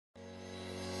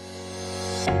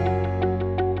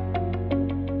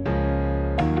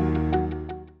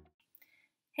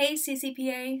Hey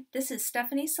CCPA, this is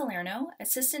Stephanie Salerno,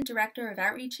 Assistant Director of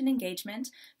Outreach and Engagement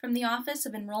from the Office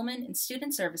of Enrollment and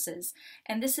Student Services,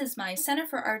 and this is my Center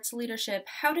for Arts Leadership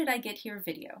How Did I Get Here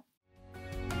video.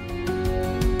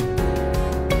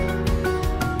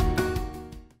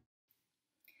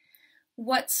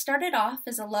 What started off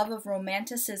as a love of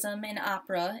romanticism in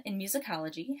opera and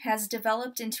musicology has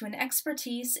developed into an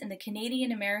expertise in the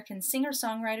Canadian-American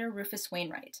singer-songwriter Rufus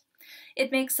Wainwright.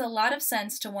 It makes a lot of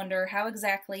sense to wonder how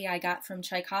exactly I got from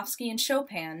Tchaikovsky and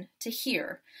Chopin to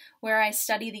here, where I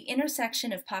study the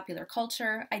intersection of popular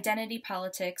culture, identity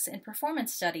politics, and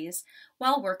performance studies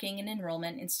while working in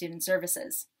enrollment and student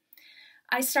services.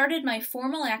 I started my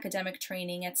formal academic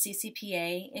training at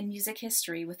CCPA in music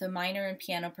history with a minor in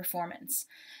piano performance.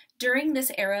 During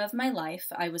this era of my life,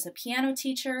 I was a piano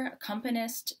teacher,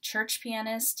 accompanist, church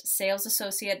pianist, sales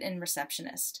associate, and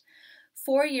receptionist.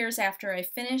 4 years after I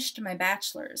finished my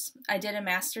bachelor's, I did a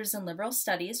master's in liberal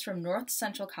studies from North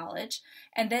Central College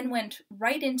and then went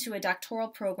right into a doctoral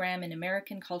program in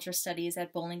American culture studies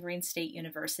at Bowling Green State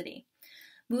University.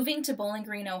 Moving to Bowling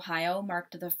Green, Ohio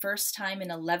marked the first time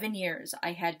in 11 years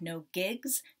I had no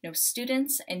gigs, no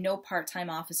students, and no part-time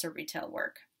office or retail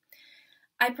work.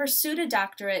 I pursued a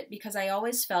doctorate because I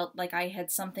always felt like I had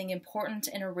something important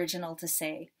and original to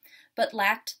say, but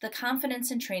lacked the confidence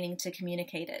and training to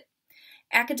communicate it.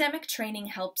 Academic training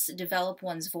helps develop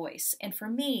one's voice, and for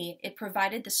me, it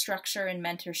provided the structure and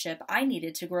mentorship I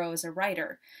needed to grow as a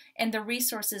writer, and the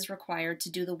resources required to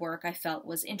do the work I felt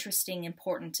was interesting,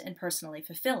 important, and personally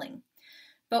fulfilling.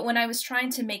 But when I was trying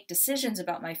to make decisions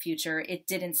about my future, it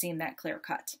didn't seem that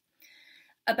clear-cut.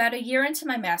 About a year into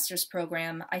my master's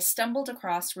program, I stumbled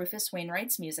across Rufus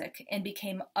Wainwright's music and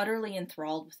became utterly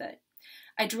enthralled with it.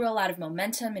 I drew a lot of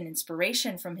momentum and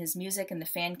inspiration from his music and the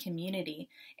fan community,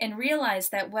 and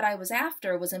realized that what I was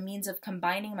after was a means of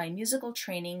combining my musical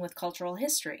training with cultural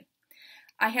history.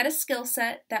 I had a skill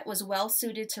set that was well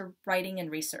suited to writing and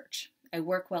research. I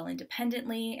work well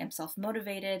independently, am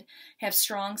self-motivated, have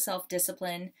strong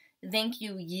self-discipline, thank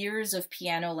you years of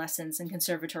piano lessons and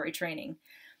conservatory training.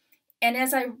 And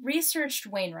as I researched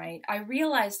Wainwright, I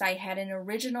realized I had an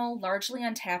original, largely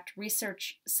untapped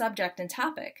research subject and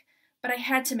topic, but I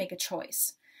had to make a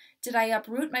choice. Did I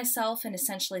uproot myself and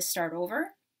essentially start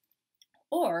over?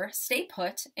 Or stay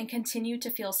put and continue to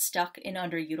feel stuck and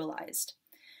underutilized?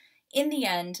 In the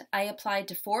end, I applied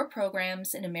to 4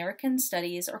 programs in American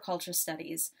Studies or Culture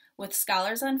Studies with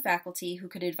scholars on faculty who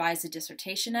could advise a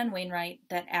dissertation on Wainwright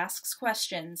that asks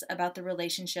questions about the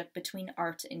relationship between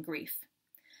art and grief.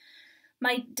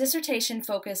 My dissertation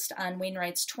focused on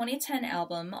Wainwright's 2010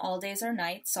 album, All Days Are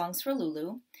Night, Songs for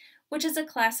Lulu, which is a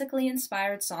classically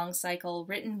inspired song cycle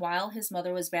written while his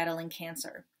mother was battling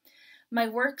cancer. My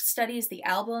work studies the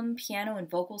album, piano and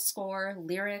vocal score,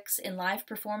 lyrics, and live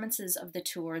performances of the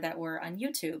tour that were on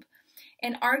YouTube,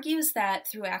 and argues that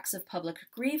through acts of public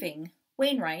grieving,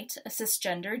 Wainwright, a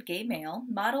cisgendered gay male,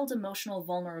 modeled emotional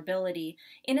vulnerability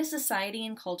in a society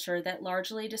and culture that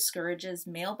largely discourages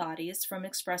male bodies from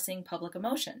expressing public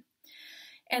emotion.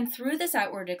 And through this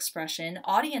outward expression,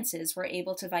 audiences were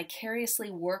able to vicariously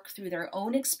work through their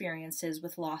own experiences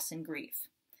with loss and grief.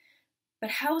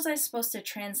 But how was I supposed to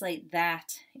translate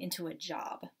that into a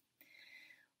job?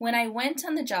 When I went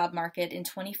on the job market in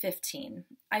 2015,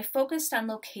 I focused on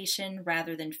location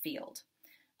rather than field.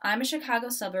 I'm a Chicago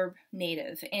suburb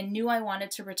native and knew I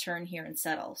wanted to return here and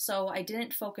settle, so I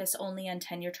didn't focus only on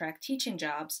tenure-track teaching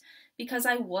jobs because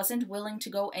I wasn't willing to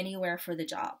go anywhere for the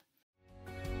job.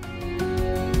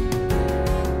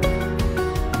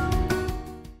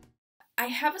 I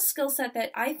have a skill set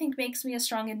that I think makes me a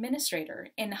strong administrator,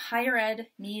 and higher ed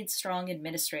needs strong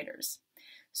administrators.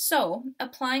 So,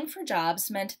 applying for jobs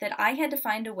meant that I had to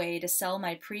find a way to sell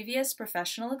my previous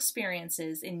professional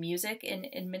experiences in music and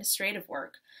administrative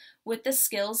work with the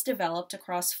skills developed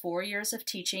across 4 years of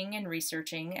teaching and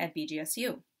researching at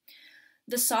BGSU.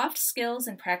 The soft skills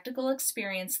and practical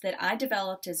experience that I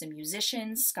developed as a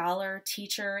musician, scholar,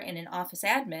 teacher, and an office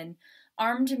admin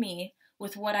armed me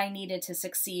with what I needed to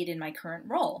succeed in my current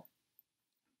role.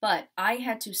 But I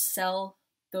had to sell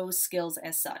those skills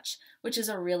as such, which is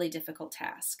a really difficult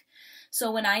task.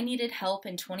 So when I needed help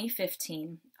in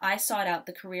 2015, I sought out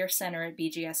the Career Center at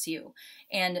BGSU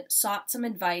and sought some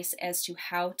advice as to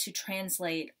how to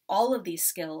translate all of these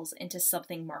skills into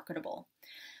something marketable.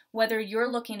 Whether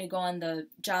you're looking to go on the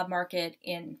job market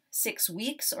in 6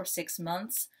 weeks or 6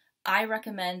 months, I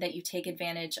recommend that you take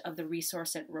advantage of the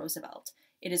resource at Roosevelt.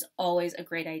 It is always a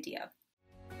great idea.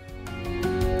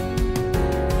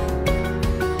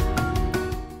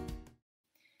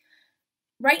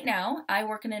 Right now, I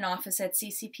work in an office at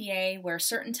CCPA where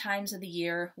certain times of the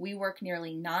year we work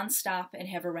nearly nonstop and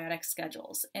have erratic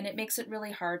schedules, and it makes it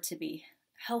really hard to be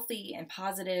healthy and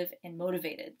positive and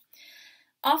motivated.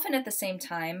 Often at the same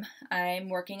time, I'm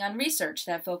working on research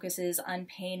that focuses on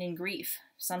pain and grief,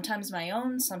 sometimes my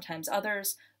own, sometimes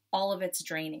others. All of it's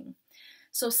draining.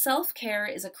 So self-care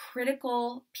is a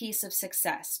critical piece of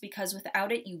success because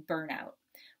without it, you burn out,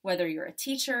 whether you're a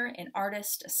teacher, an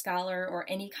artist, a scholar, or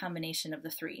any combination of the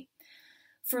three.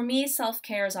 For me,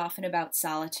 self-care is often about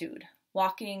solitude,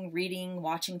 walking, reading,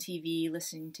 watching TV,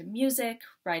 listening to music,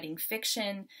 writing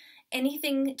fiction,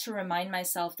 anything to remind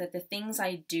myself that the things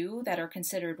I do that are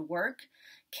considered work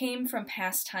came from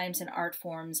pastimes and art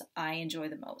forms I enjoy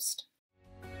the most.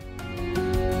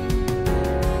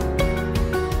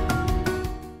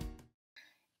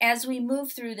 As we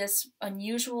move through this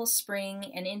unusual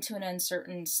spring and into an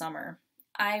uncertain summer,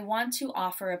 I want to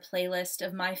offer a playlist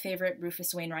of my favorite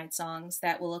Rufus Wainwright songs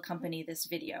that will accompany this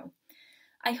video.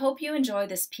 I hope you enjoy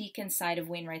this peek inside of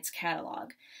Wainwright's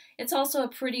catalog. It's also a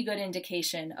pretty good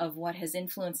indication of what has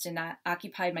influenced and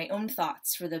occupied my own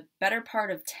thoughts for the better part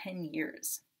of 10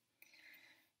 years.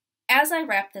 As I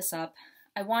wrap this up,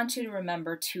 I want you to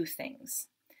remember two things.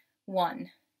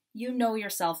 One, you know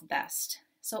yourself best,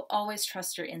 so always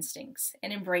trust your instincts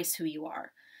and embrace who you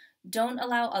are. Don't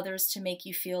allow others to make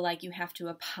you feel like you have to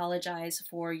apologize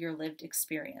for your lived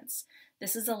experience.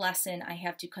 This is a lesson I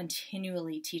have to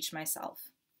continually teach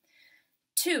myself.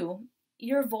 Two,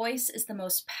 your voice is the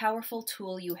most powerful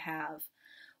tool you have.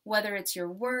 Whether it's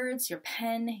your words, your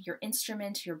pen, your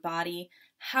instrument, your body,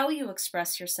 how you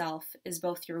express yourself is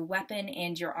both your weapon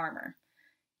and your armor.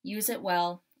 Use it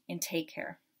well and take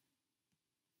care.